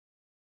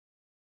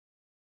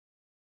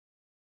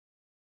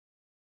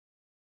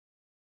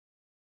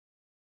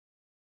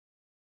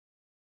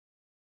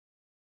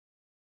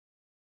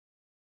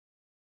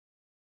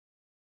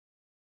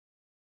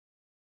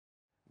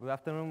Good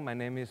afternoon, my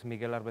name is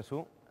Miguel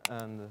Arbesú,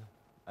 and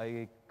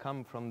I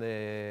come from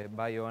the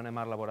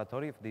Bio-NMR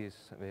laboratory of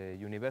this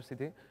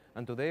university,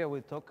 and today I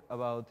will talk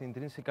about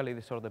intrinsically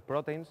disordered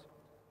proteins,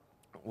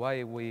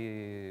 why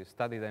we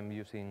study them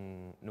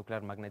using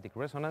nuclear magnetic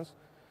resonance,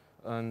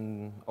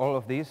 and all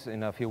of this,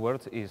 in a few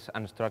words, is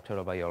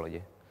unstructural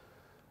biology.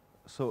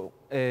 So,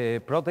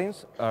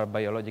 proteins are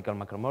biological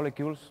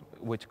macromolecules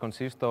which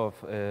consist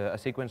of a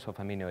sequence of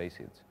amino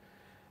acids.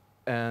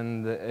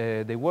 And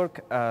they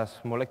work as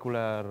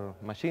molecular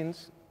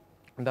machines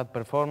that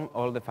perform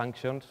all the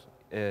functions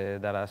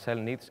that a cell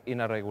needs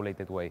in a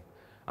regulated way.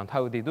 And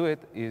how they do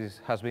it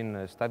has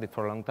been studied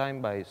for a long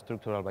time by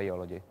structural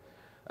biology.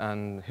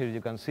 And here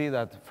you can see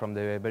that from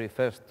the very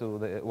first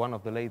to one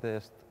of the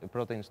latest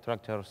protein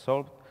structures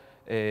solved,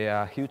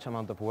 a huge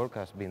amount of work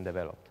has been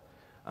developed.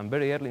 And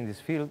very early in this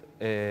field,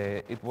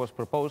 it was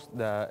proposed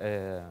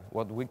that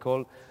what we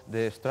call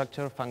the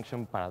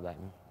structure-function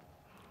paradigm,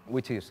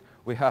 which is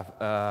we have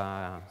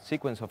a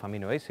sequence of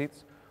amino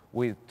acids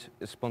which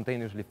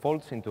spontaneously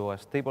folds into a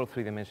stable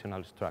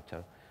three-dimensional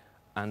structure.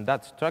 And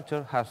that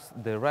structure has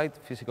the right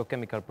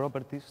physicochemical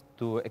properties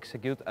to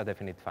execute a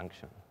definite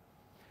function.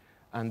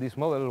 And this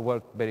model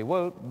worked very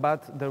well,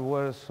 but there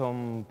were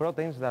some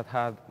proteins that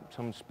had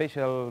some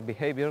special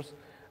behaviors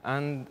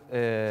and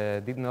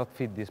did not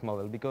fit this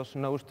model because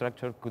no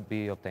structure could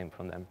be obtained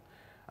from them.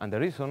 And the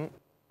reason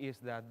is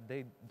that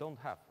they don't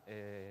have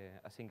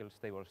a single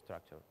stable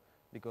structure,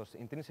 because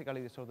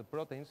intrinsically disordered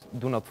proteins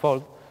do not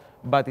fold,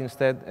 but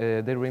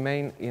instead they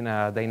remain in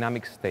a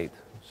dynamic state.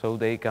 So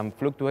they can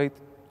fluctuate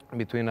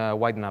between a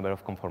wide number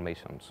of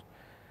conformations.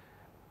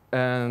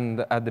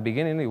 And at the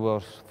beginning, it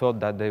was thought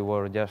that they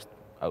were just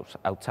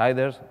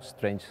outsiders,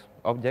 strange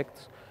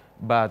objects.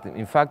 But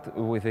in fact,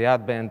 with the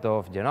advent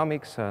of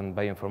genomics and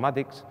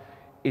bioinformatics,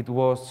 it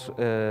was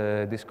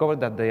discovered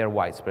that they are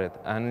widespread.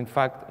 And in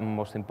fact,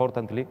 most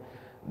importantly,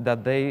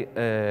 that they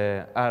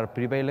are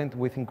prevalent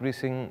with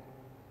increasing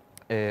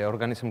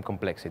organism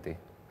complexity.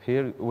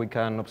 Here we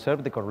can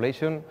observe the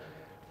correlation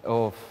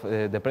of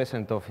the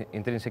presence of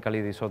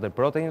intrinsically disordered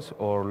proteins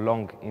or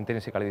long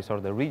intrinsically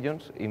disordered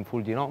regions in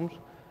full genomes,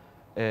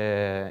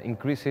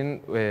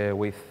 increasing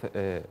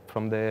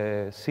from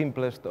the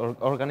simplest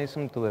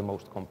organism to the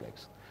most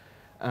complex.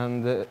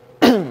 And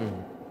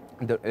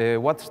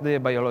what's the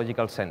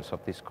biological sense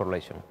of this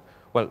correlation?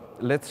 Well,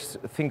 let's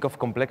think of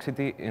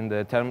complexity in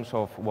the terms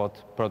of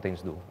what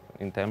proteins do,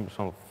 in terms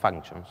of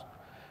functions.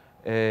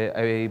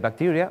 A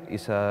bacteria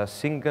is a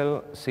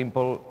single,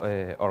 simple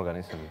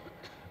organism,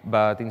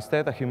 but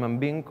instead a human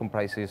being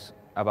comprises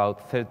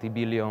about 30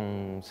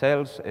 billion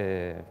cells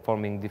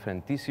forming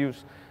different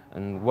tissues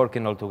and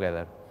working all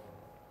together.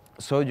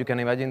 So you can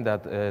imagine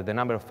that the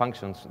number of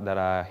functions that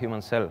a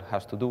human cell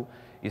has to do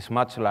is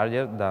much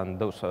larger than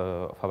those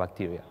of a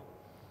bacteria.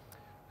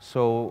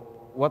 So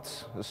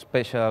what's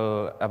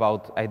special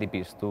about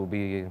IDPs to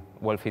be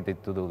well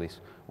fitted to do this?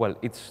 Well,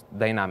 it's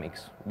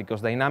dynamics,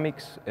 because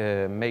dynamics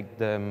make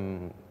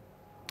them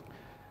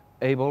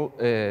able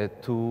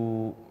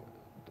to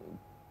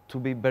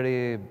be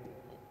very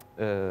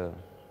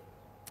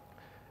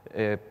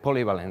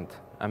polyvalent.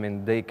 I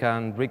mean, they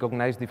can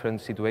recognize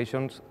different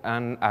situations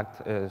and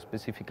act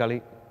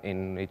specifically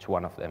in each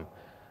one of them.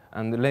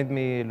 And let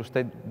me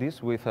illustrate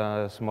this with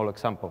a small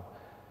example.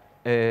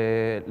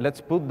 Let's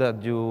put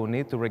that you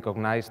need to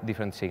recognize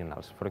different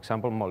signals, for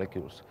example,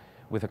 molecules.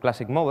 With a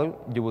classic model,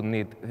 you would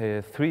need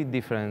 3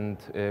 different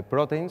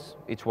proteins,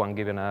 each one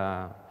given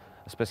a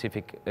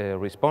specific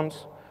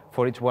response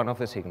for each one of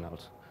the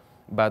signals.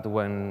 But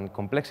when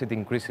complexity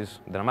increases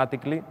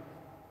dramatically,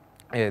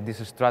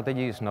 this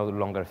strategy is no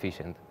longer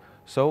efficient.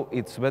 So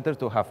it's better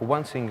to have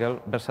one single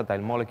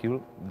versatile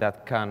molecule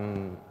that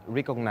can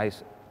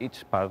recognize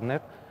each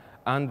partner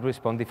and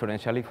respond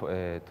differentially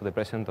to the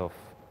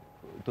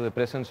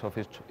presence of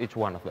each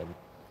one of them.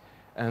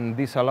 And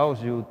this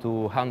allows you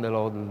to handle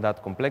all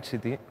that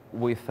complexity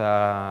with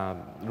a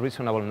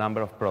reasonable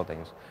number of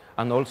proteins,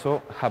 and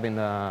also having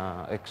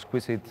an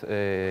exquisite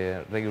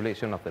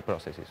regulation of the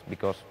processes,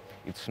 because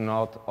it's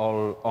not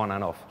all on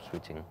and off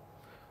switching.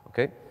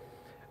 Okay?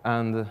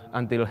 And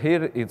until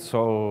here, it's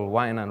all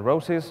wine and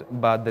roses,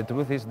 but the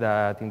truth is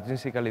that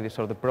intrinsically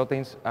disordered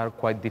proteins are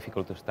quite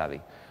difficult to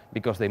study,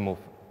 because they move,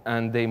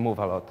 and they move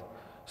a lot.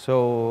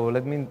 So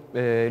let me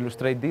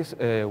illustrate this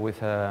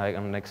with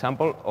an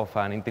example of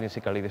an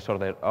intrinsically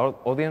disordered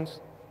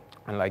audience,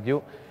 unlike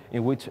you,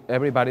 in which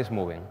everybody is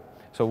moving.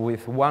 So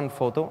with one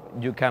photo,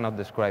 you cannot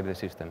describe the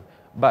system.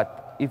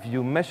 But if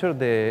you measure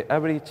the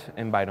average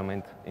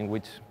environment in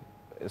which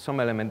some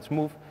elements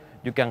move,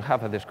 you can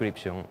have a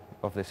description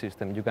of the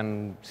system. You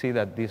can see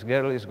that this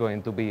girl is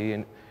going to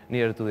be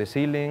near to the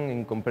ceiling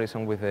in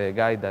comparison with the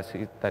guy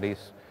that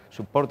is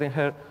supporting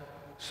her.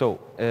 So,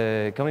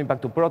 coming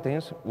back to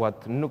proteins,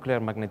 what nuclear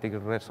magnetic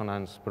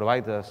resonance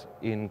provides us,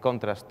 in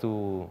contrast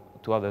to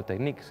other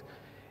techniques,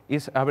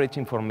 is average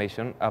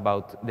information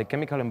about the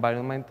chemical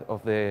environment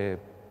of the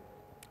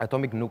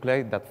atomic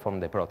nuclei that form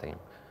the protein.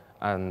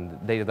 and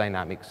their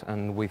dynamics.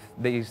 And with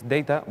this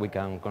data, we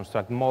can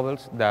construct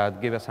models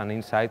that give us an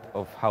insight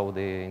of how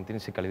the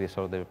intrinsically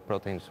disordered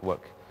proteins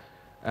work.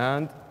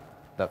 And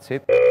that's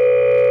it.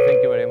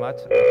 Thank you very much,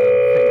 and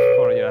thanks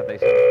for your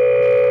attention.